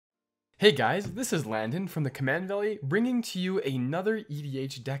Hey guys, this is Landon from the Command Valley, bringing to you another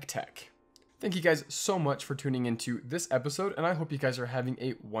EDH deck tech. Thank you guys so much for tuning into this episode, and I hope you guys are having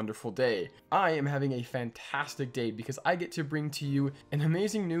a wonderful day. I am having a fantastic day because I get to bring to you an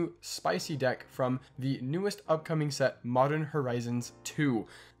amazing new spicy deck from the newest upcoming set, Modern Horizons 2.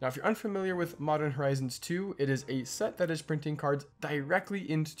 Now, if you're unfamiliar with Modern Horizons 2, it is a set that is printing cards directly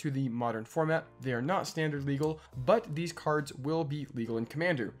into the modern format. They are not standard legal, but these cards will be legal in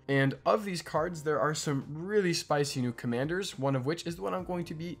Commander. And of these cards, there are some really spicy new commanders, one of which is the one I'm going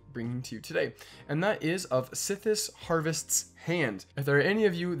to be bringing to you today. And that is of Sythis Harvest's Hand. If there are any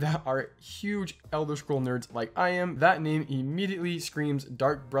of you that are huge Elder Scroll nerds like I am, that name immediately screams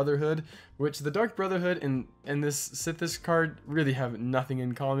Dark Brotherhood, which the Dark Brotherhood and this Sythis card really have nothing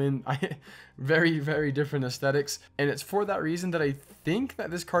in common. Very different aesthetics, and it's for that reason that I think that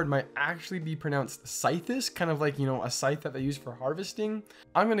this card might actually be pronounced Sythis, kind of like, you know, a scythe that they use for harvesting.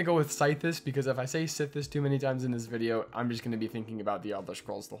 I'm going to go with Sythis because if I say Sythis too many times in this video, I'm just going to be thinking about the Elder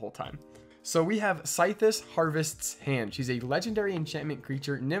Scrolls the whole time. So we have Sythis Harvest's Hand. She's a legendary enchantment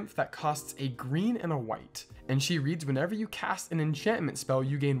creature nymph that costs a green and a white. And she reads, whenever you cast an enchantment spell,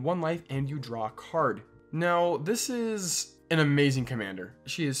 you gain 1 life and you draw a card. Now, this is an amazing commander.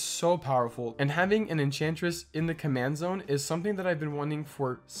 She is so powerful, and having an enchantress in the command zone is something that I've been wanting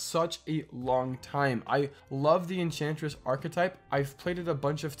for such a long time. I love the enchantress archetype. I've played it a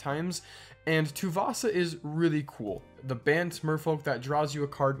bunch of times, and Tuvasa is really cool. The banned merfolk that draws you a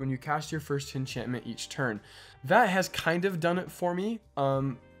card when you cast your first enchantment each turn. That has kind of done it for me.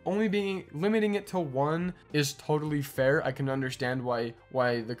 Limiting it to 1 is totally fair. I can understand why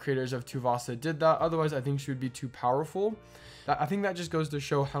the creators of Tuvasa did that. Otherwise, I think she would be too powerful. I think that just goes to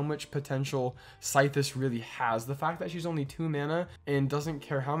show how much potential Sythis really has. The fact that she's only 2 mana and doesn't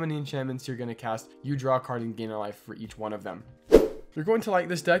care how many enchantments you're going to cast, you draw a card and gain a life for each one of them. You're going to like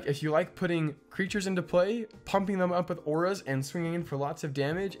this deck if you like putting creatures into play, pumping them up with auras, and swinging in for lots of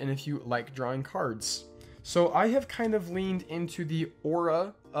damage, and if you like drawing cards. So I have kind of leaned into the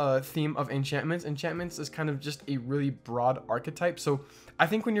aura theme of enchantments. Enchantments is kind of just a really broad archetype. So I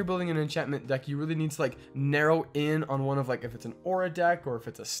think when you're building an enchantment deck, you really need to like narrow in on one of, like, if it's an aura deck or if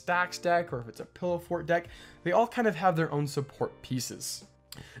it's a stacks deck or if it's a pillow fort deck. They all kind of have their own support pieces.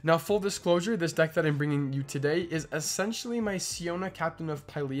 Now, full disclosure, this deck that I'm bringing you today is essentially my Siona Captain of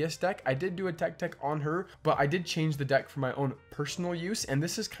Pyleas deck. I did do a tech on her, but I did change the deck for my own personal use, and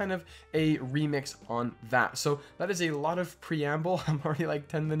this is kind of a remix on that. So that is a lot of preamble. I'm already like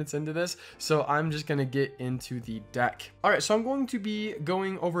 10 minutes into this, so I'm just going to get into the deck. All right, so I'm going to be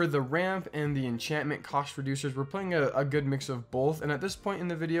going over the ramp and the enchantment cost reducers. We're playing a good mix of both, and at this point in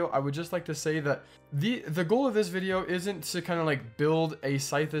the video, I would just like to say that the goal of this video isn't to kind of like build a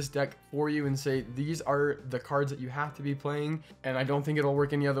Sythis deck for you and say these are the cards that you have to be playing, and I don't think it'll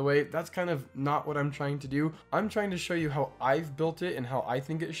work any other way. That's kind of not what I'm trying to do. I'm trying to show you how I've built it and how I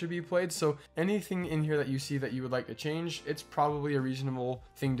think it should be played. So anything in here that you see that you would like to change, it's probably a reasonable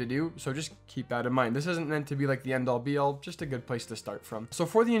thing to do, so just keep that in mind. This isn't meant to be like the end all be all, just a good place to start from. So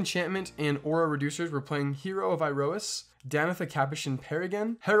for the enchantment and aura reducers, we're playing Hero of Iroas, Danitha Capashen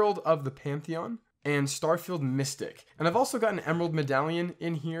Paragon, Herald of the Pantheon, and Starfield Mystic. And I've also got an Emerald Medallion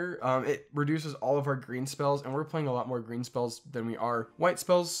in here. It reduces all of our green spells, and we're playing a lot more green spells than we are white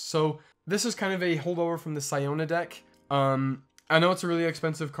spells. So this is kind of a holdover from the Siona deck. I know it's a really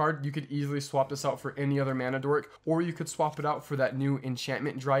expensive card. You could easily swap this out for any other mana dork, or you could swap it out for that new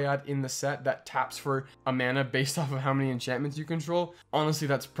enchantment dryad in the set that taps for a mana based off of how many enchantments you control. Honestly,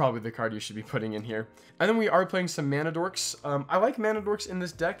 that's probably the card you should be putting in here. And then we are playing some mana dorks. I like mana dorks in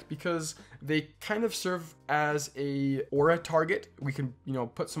this deck because they kind of serve as a aura target. We can, you know,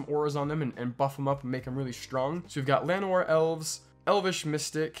 put some auras on them and buff them up and make them really strong. So we've got Llanowar Elves, Elvish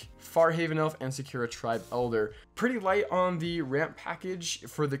Mystic, Farhaven Elf, and Secura Tribe Elder. Pretty light on the ramp package.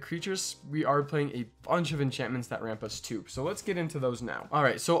 For the creatures, we are playing a bunch of enchantments that ramp us too. So let's get into those now.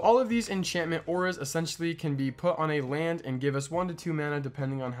 Alright, so all of these enchantment auras essentially can be put on a land and give us 1 to 2 mana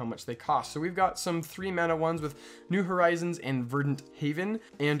depending on how much they cost. So we've got some 3 mana ones with New Horizons and Verdant Haven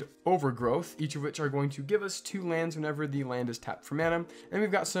and Overgrowth, each of which are going to give us 2 lands whenever the land is tapped for mana. And we've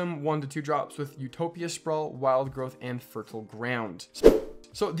got some 1 to 2 drops with Utopia Sprawl, Wild Growth, and Fertile Ground.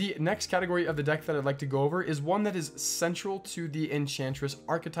 So the next category of the deck that I'd like to go over is one that is central to the Enchantress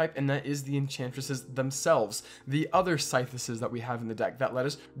archetype, and that is the Enchantresses themselves, the other Sythises that we have in the deck that let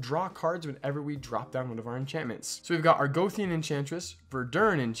us draw cards whenever we drop down one of our enchantments. So we've got Argothian Enchantress,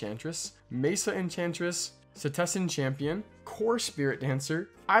 Verdurn Enchantress, Mesa Enchantress, Cetessan Champion, Core Spirit Dancer,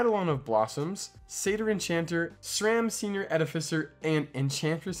 Eidolon of Blossoms, Satyr Enchanter, SRAM Senior Edificer, and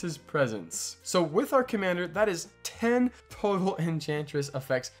Enchantress's Presence. So with our commander, that is 10 total Enchantress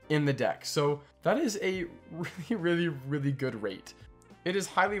effects in the deck. So that is a really good rate. It is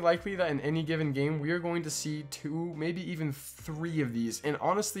highly likely that in any given game, we are going to see 2, maybe even 3 of these. And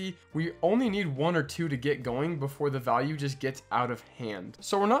honestly, we only need 1 or 2 to get going before the value just gets out of hand.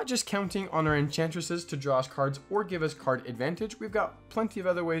 So we're not just counting on our enchantresses to draw us cards or give us card advantage. We've got plenty of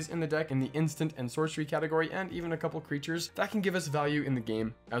other ways in the deck in the instant and sorcery category, and even a couple creatures that can give us value in the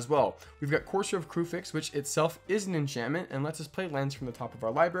game as well. We've got Courser of Crufix, which itself is an enchantment and lets us play lands from the top of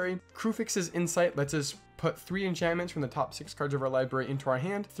our library. Crufix's Insight lets us put 3 enchantments from the top 6 cards of our library into our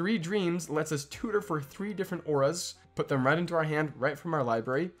hand. 3 Dreams lets us tutor for 3 different auras, put them right into our hand, right from our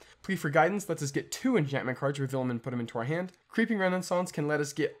library. Plea for Guidance lets us get 2 enchantment cards, reveal them and put them into our hand. Creeping Renaissance can let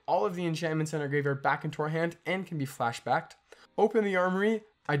us get all of the enchantments in our graveyard back into our hand and can be flashbacked. Open the Armory,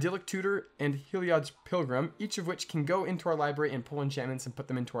 Idyllic Tutor, and Heliod's Pilgrim, each of which can go into our library and pull enchantments and put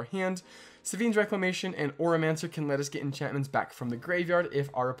them into our hand. Savine's Reclamation and Auramancer can let us get enchantments back from the graveyard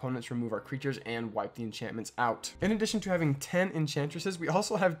if our opponents remove our creatures and wipe the enchantments out. In addition to having 10 enchantresses, we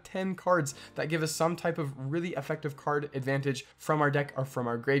also have 10 cards that give us some type of really effective card advantage from our deck or from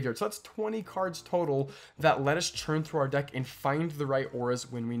our graveyard. So that's 20 cards total that let us churn through our deck and find the right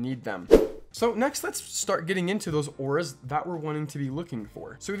auras when we need them. So next, let's start getting into those auras that we're wanting to be looking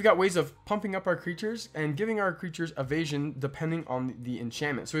for. So we've got ways of pumping up our creatures and giving our creatures evasion depending on the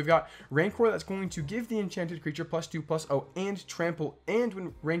enchantment. So we've got Rancor that's going to give the enchanted creature +2/+0 and trample, and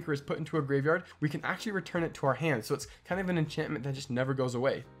when Rancor is put into a graveyard, we can actually return it to our hand. So it's kind of an enchantment that just never goes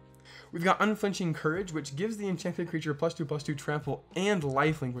away. We've got Unflinching Courage, which gives the enchanted creature +2/+2 trample and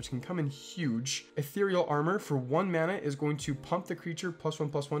lifelink, which can come in huge. Ethereal Armor for 1 mana is going to pump the creature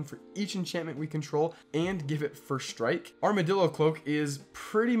 +1/+1 for each enchantment we control and give it first strike. Armadillo Cloak is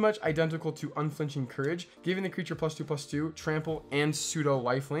pretty much identical to Unflinching Courage, giving the creature +2/+2 trample and pseudo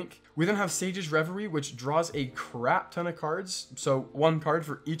lifelink. We then have Sage's Reverie, which draws a crap ton of cards, so 1 card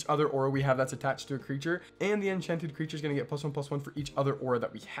for each other aura we have that's attached to a creature, and the enchanted creature is going to get +1/+1 for each other aura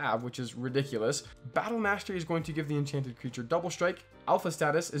that we have, which is ridiculous. Battle Mastery is going to give the enchanted creature double strike. Alpha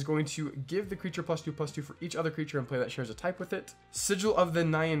Status is going to give the creature +2/+2 for each other creature in play that shares a type with it. Sigil of the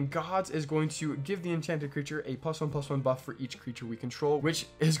Nayan Gods is going to give the enchanted creature a +1/+1 buff for each creature we control, which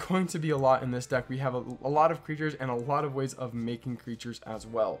is going to be a lot in this deck. We have a lot of creatures and a lot of ways of making creatures as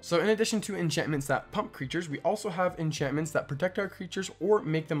well. So in addition to enchantments that pump creatures, we also have enchantments that protect our creatures or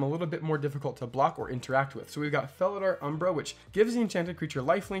make them a little bit more difficult to block or interact with. So we've got Felidar Umbra, which gives the enchanted creature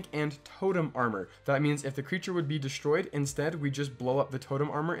lifelink and totem armor. That means if the creature would be destroyed, instead we just blow up the totem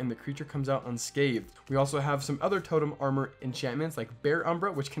armor and the creature comes out unscathed. We also have some other totem armor enchantments like Bear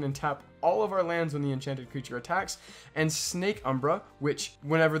Umbra, which can untap all of our lands when the enchanted creature attacks, and Snake Umbra, which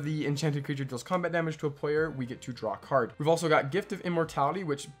whenever the enchanted creature deals combat damage to a player, we get to draw a card. We've also got Gift of Immortality,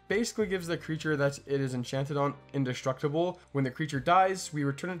 which basically gives the creature that it is enchanted on indestructible. When the creature dies, we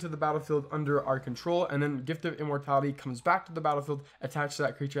return it to the battlefield under our control, and then Gift of Immortality comes back to the battlefield attached to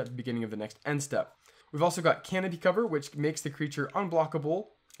that creature at the beginning of the next end step. We've also got Canopy Cover, which makes the creature unblockable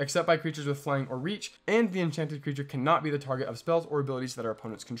except by creatures with flying or reach, and the enchanted creature cannot be the target of spells or abilities that our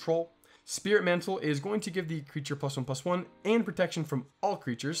opponents control. Spirit Mantle is going to give the creature +1/+1 and protection from all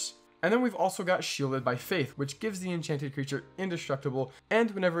creatures. And then we've also got Shielded by Faith, which gives the enchanted creature indestructible,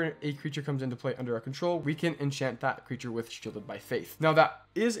 and whenever a creature comes into play under our control, we can enchant that creature with Shielded by Faith. Now that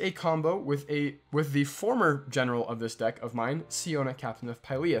is a combo with the former general of this deck of mine, Siona, Captain of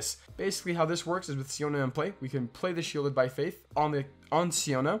Pyleas. Basically how this works is with Siona in play, we can play the Shielded by Faith on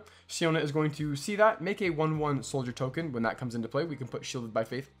Siona. Siona is going to see that, make a 1/1 soldier token. When that comes into play, we can put Shielded by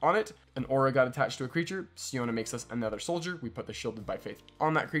Faith on it. An aura got attached to a creature. Siona makes us another soldier. We put the Shielded by Faith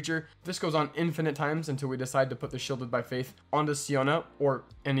on that creature. This goes on infinite times until we decide to put the Shielded by Faith onto Siona or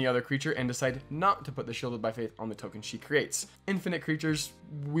any other creature and decide not to put the Shielded by Faith on the token she creates. Infinite creatures,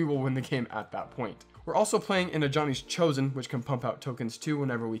 we will win the game at that point. We're also playing an Ajani's Chosen, which can pump out tokens too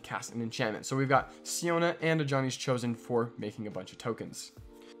whenever we cast an enchantment. So we've got Siona and Ajani's Chosen for making a bunch of tokens.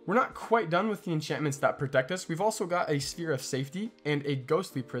 We're not quite done with the enchantments that protect us. We've also got a Sphere of Safety and a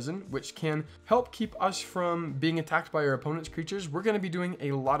Ghostly Prison, which can help keep us from being attacked by our opponent's creatures. We're going to be doing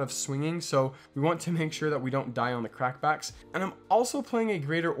a lot of swinging, so we want to make sure that we don't die on the crackbacks. And I'm also playing a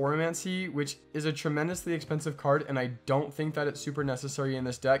Greater Auramancy, which is a tremendously expensive card, and I don't think that it's super necessary in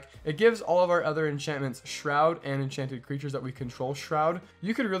this deck. It gives all of our other enchantments Shroud and enchanted creatures that we control Shroud.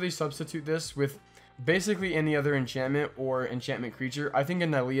 You could really substitute this with basically any other enchantment or enchantment creature. I think a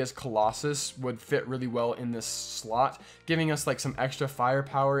Nylea's Colossus would fit really well in this slot, giving us like some extra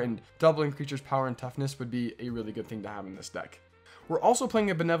firepower, and doubling creatures' power and toughness would be a really good thing to have in this deck. We're also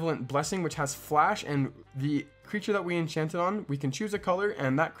playing a Benevolent Blessing, which has flash, and the creature that we enchanted on, we can choose a color,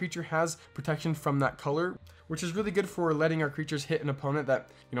 and that creature has protection from that color, which is really good for letting our creatures hit an opponent that,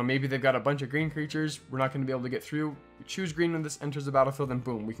 you know, maybe they've got a bunch of green creatures, we're not going to be able to get through. We choose green when this enters the battlefield, and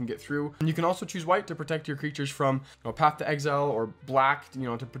boom, we can get through. And you can also choose white to protect your creatures from, you know, Path to Exile, or black, you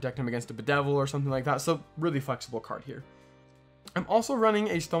know, to protect them against a Bedevil or something like that. So really flexible card here. I'm also running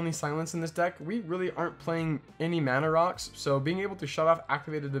a Stony Silence in this deck. We really aren't playing any mana rocks, so being able to shut off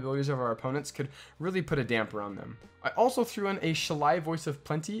activated abilities of our opponents could really put a damper on them. I also threw in a Shalai, Voice of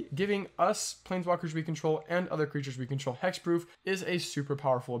Plenty, giving us planeswalkers we control and other creatures we control hexproof is a super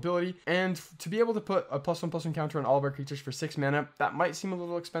powerful ability, and to be able to put a +1/+1 counter on all of our creatures for 6 mana, that might seem a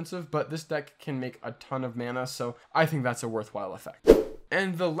little expensive, but this deck can make a ton of mana, so I think that's a worthwhile effect.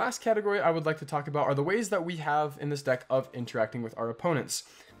 And the last category I would like to talk about are the ways that we have in this deck of interacting with our opponents.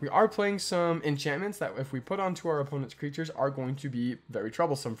 We are playing some enchantments that, if we put onto our opponent's creatures, are going to be very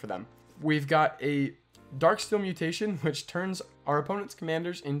troublesome for them. We've got a Darksteel mutation, which turns our opponent's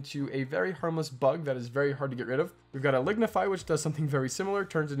commanders into a very harmless bug that is very hard to get rid of. We've got a Lignify, which does something very similar,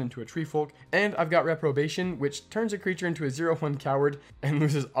 turns it into a tree folk. And I've got Reprobation, which turns a creature into a 0/1 coward and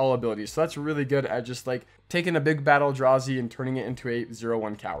loses all abilities. So that's really good at just like taking a big battle Drazi and turning it into a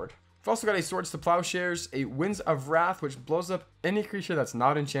 0/1 coward. We've also got a Swords to Plowshares, a Winds of Wrath, which blows up any creature that's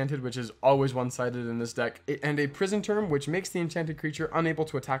not enchanted, which is always one-sided in this deck, and a Prison Term, which makes the enchanted creature unable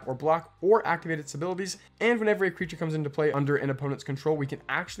to attack or block or activate its abilities, and whenever a creature comes into play under an opponent's control, we can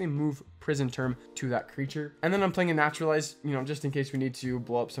actually move Prison Term to that creature. And then I'm playing a Naturalize, you know, just in case we need to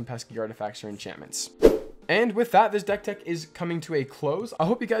blow up some pesky artifacts or enchantments. And with that, this deck tech is coming to a close. I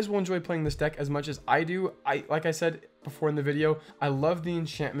hope you guys will enjoy playing this deck as much as I do. Like I said before in the video, I love the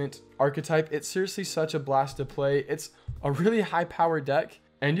enchantment archetype. It's seriously such a blast to play. It's a really high power deck,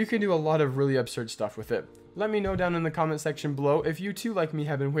 and you can do a lot of really absurd stuff with it. Let me know down in the comment section below if you too, like me,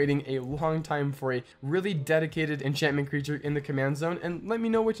 have been waiting a long time for a really dedicated enchantment creature in the command zone, and let me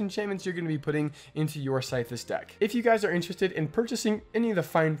know which enchantments you're going to be putting into your Sythis deck. If you guys are interested in purchasing any of the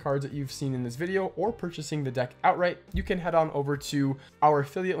fine cards that you've seen in this video, or purchasing the deck outright, you can head on over to our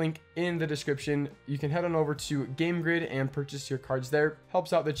affiliate link in the description. You can head on over to GameGrid and purchase your cards there.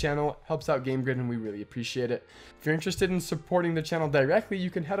 Helps out the channel, helps out GameGrid, and we really appreciate it. If you're interested in supporting the channel directly, you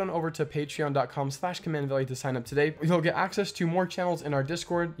can head on over to patreon.com/commandvalley to sign up today. You'll get access to more channels in our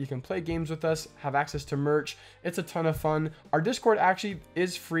Discord. You can play games with us, have access to merch. It's a ton of fun. Our Discord actually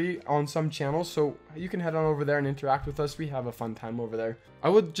is free on some channels, so you can head on over there and interact with us. We have a fun time over there. I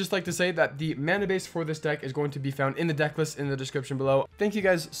would just like to say that the mana base for this deck is going to be found in the deck list in the description below. Thank you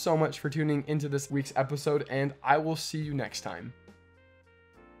guys so much for tuning into this week's episode, and I will see you next time.